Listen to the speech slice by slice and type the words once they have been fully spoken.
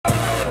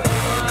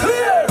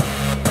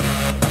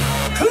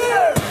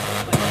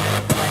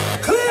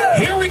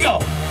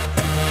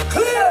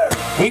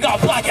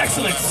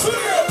Excellence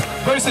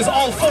versus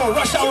all 4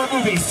 Rush Hour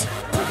movies.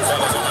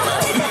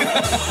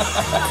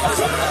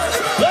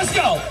 Let's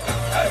go.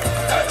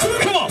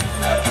 Come on.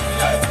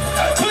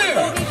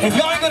 Clear. If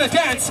y'all ain't gonna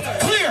dance,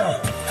 clear.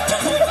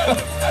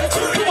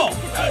 Come on.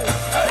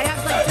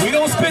 We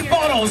don't spin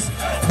bottles.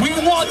 We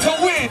want to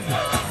win.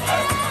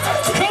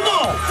 Come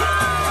on.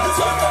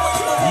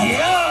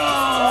 Yeah.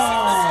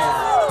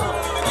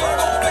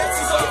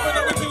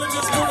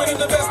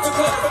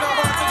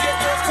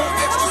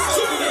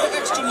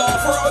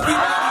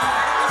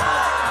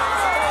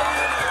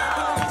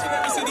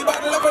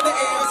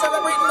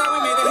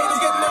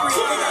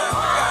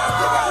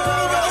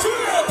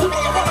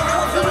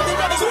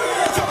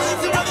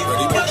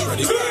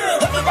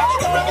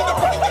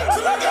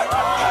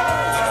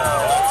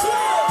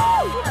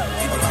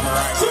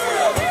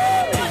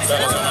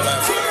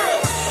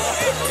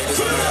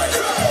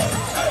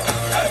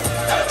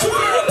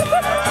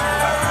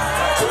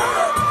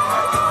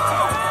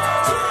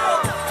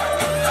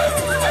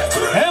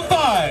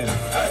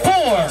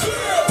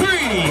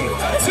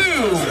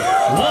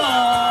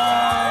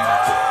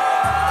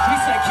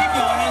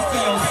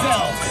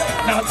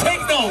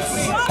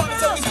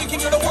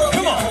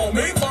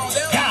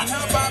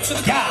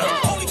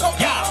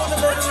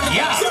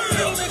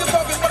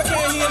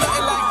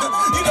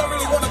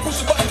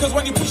 Because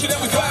when you push it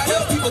and we fly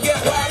up, people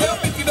get wild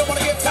up. If you don't want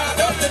to get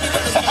tied up, then you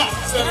hey!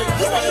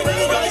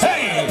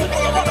 Hey!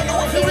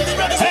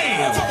 Hey!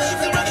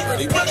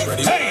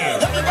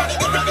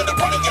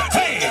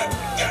 Hey!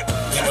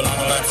 People on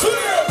the left.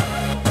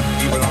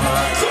 People on the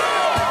right.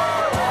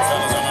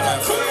 Fellas on the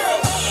left.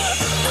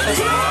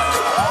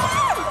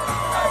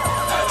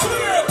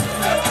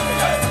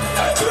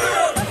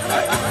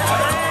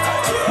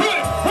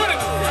 Run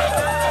it!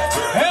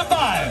 And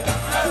 5,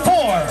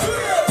 4,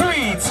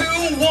 3,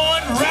 2,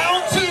 1.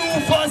 Round 2,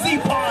 fuzzy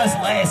paws.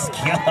 Let's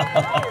go.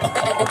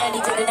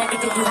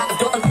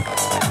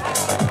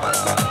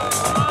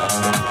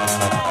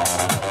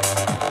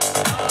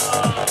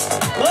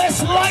 Let's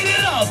light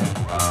it up.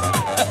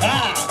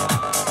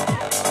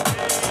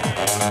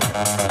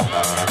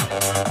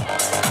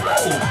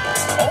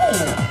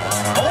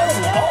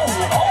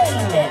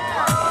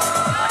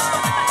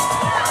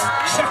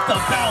 Check the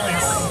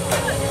balance.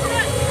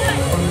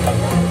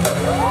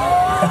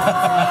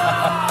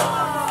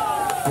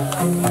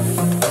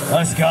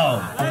 Let's go.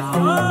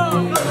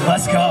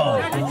 Let's go.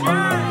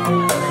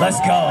 Let's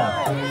go.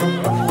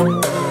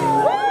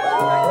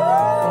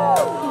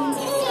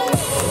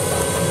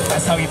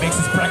 That's how he makes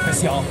his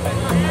breakfast, y'all.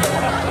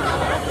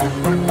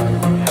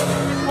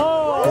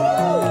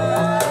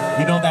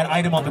 You know that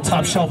item on the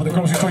top shelf of the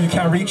grocery store you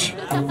can't reach?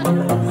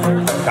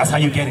 That's how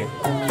you get it.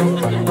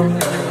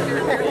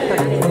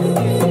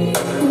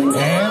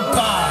 And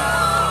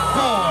 5,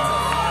 4,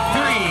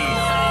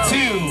 3,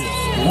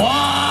 2,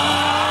 1.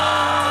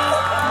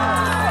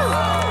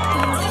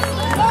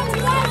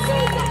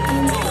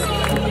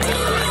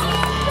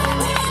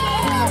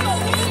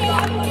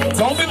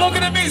 Don't be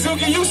looking at me,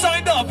 ZULKIE. You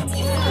signed up.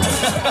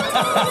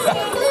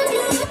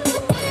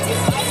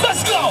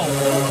 Let's go.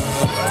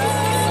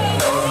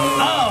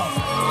 Oh.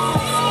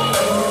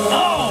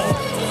 Oh.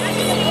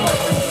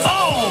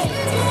 Oh.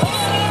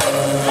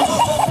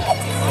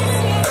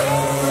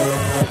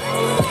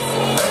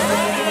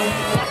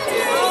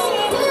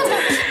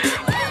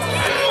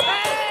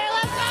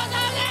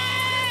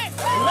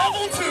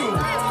 Level 2.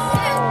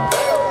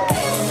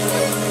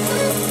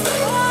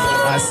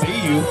 I see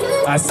you.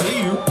 I see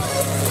you.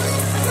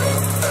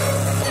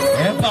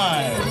 And 5,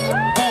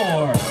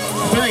 4,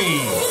 3,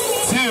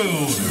 2,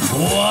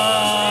 1.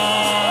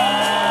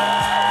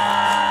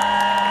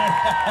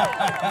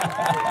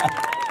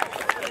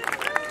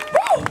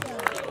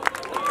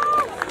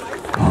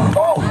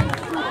 Woo!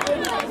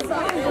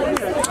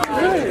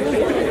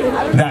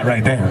 That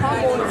right there.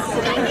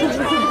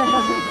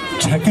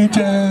 Jackie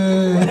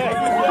Chan.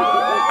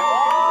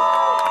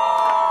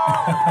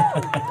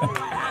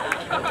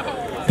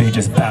 They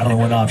just battle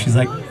went off. She's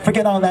like,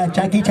 forget all that,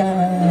 Jackie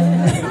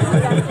Chan.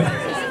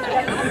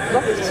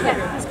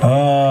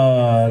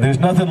 There's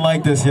nothing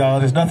like this, y'all.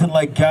 There's nothing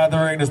like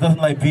gathering. There's nothing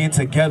like being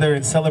together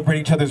and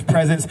celebrating each other's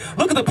presence.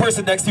 Look at the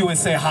person next to you and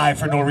say hi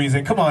for no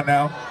reason. Come on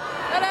now.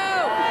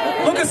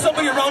 Hello. Look at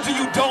somebody around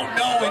you don't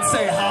know and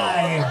say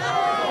hi.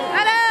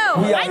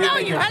 Hello. We out here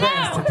making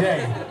friends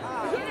today.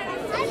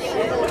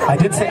 I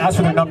did say ask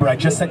for their number. I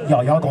just said,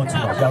 y'all going too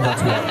much. Y'all going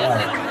too much. All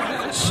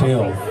right.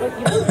 Chill.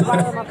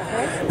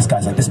 This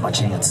guy's like, this is my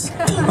chance.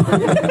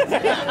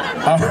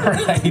 All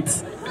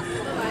right.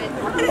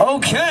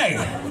 Okay.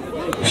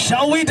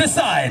 Shall we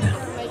decide?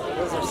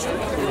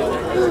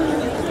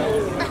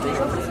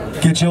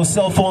 Get your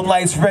cell phone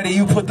lights ready.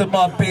 You put them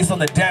up based on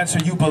the dancer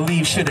you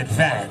believe should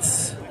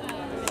advance.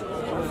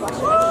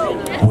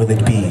 Will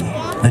it be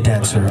the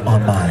dancer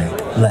on my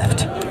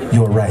left,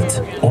 your right,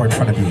 or in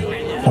front of you,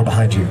 or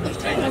behind you?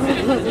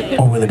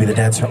 Or will it be the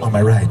dancer on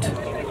my right,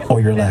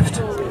 or your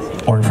left,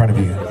 or in front of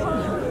you,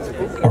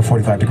 or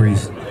 45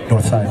 degrees,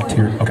 north side to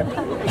your, okay.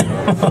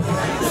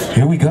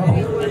 Here we go.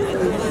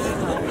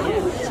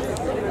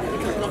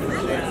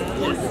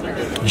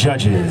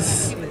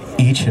 Judges,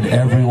 each and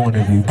every one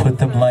of you, put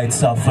them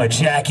lights up for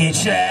Jackie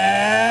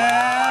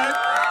Chan.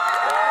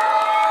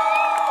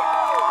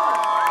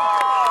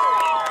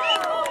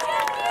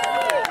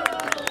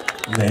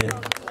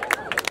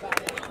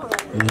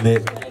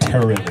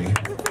 Literally.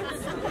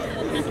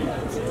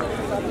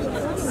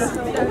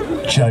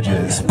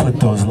 Judges, put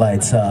those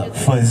lights up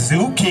for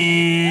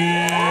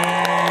ZULKIE.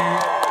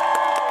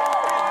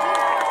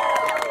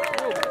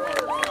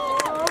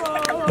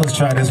 Let's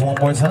try this one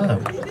more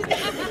time.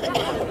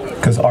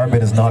 Because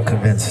Armin is not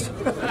convinced.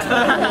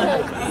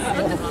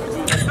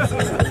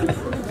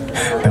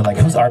 They're like,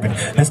 who's Armin?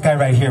 This guy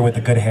right here with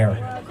the good hair.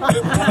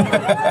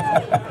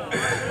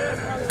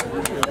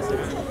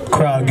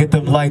 Crowd, get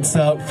them lights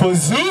up for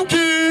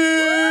ZULKIE!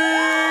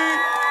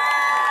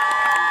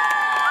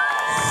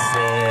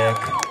 Sick.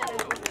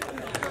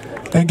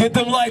 And get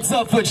them lights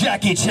up for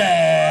Jackie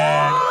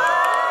Chan!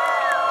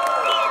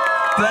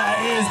 That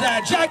is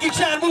that. Jackie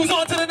Chan moves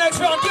on to the next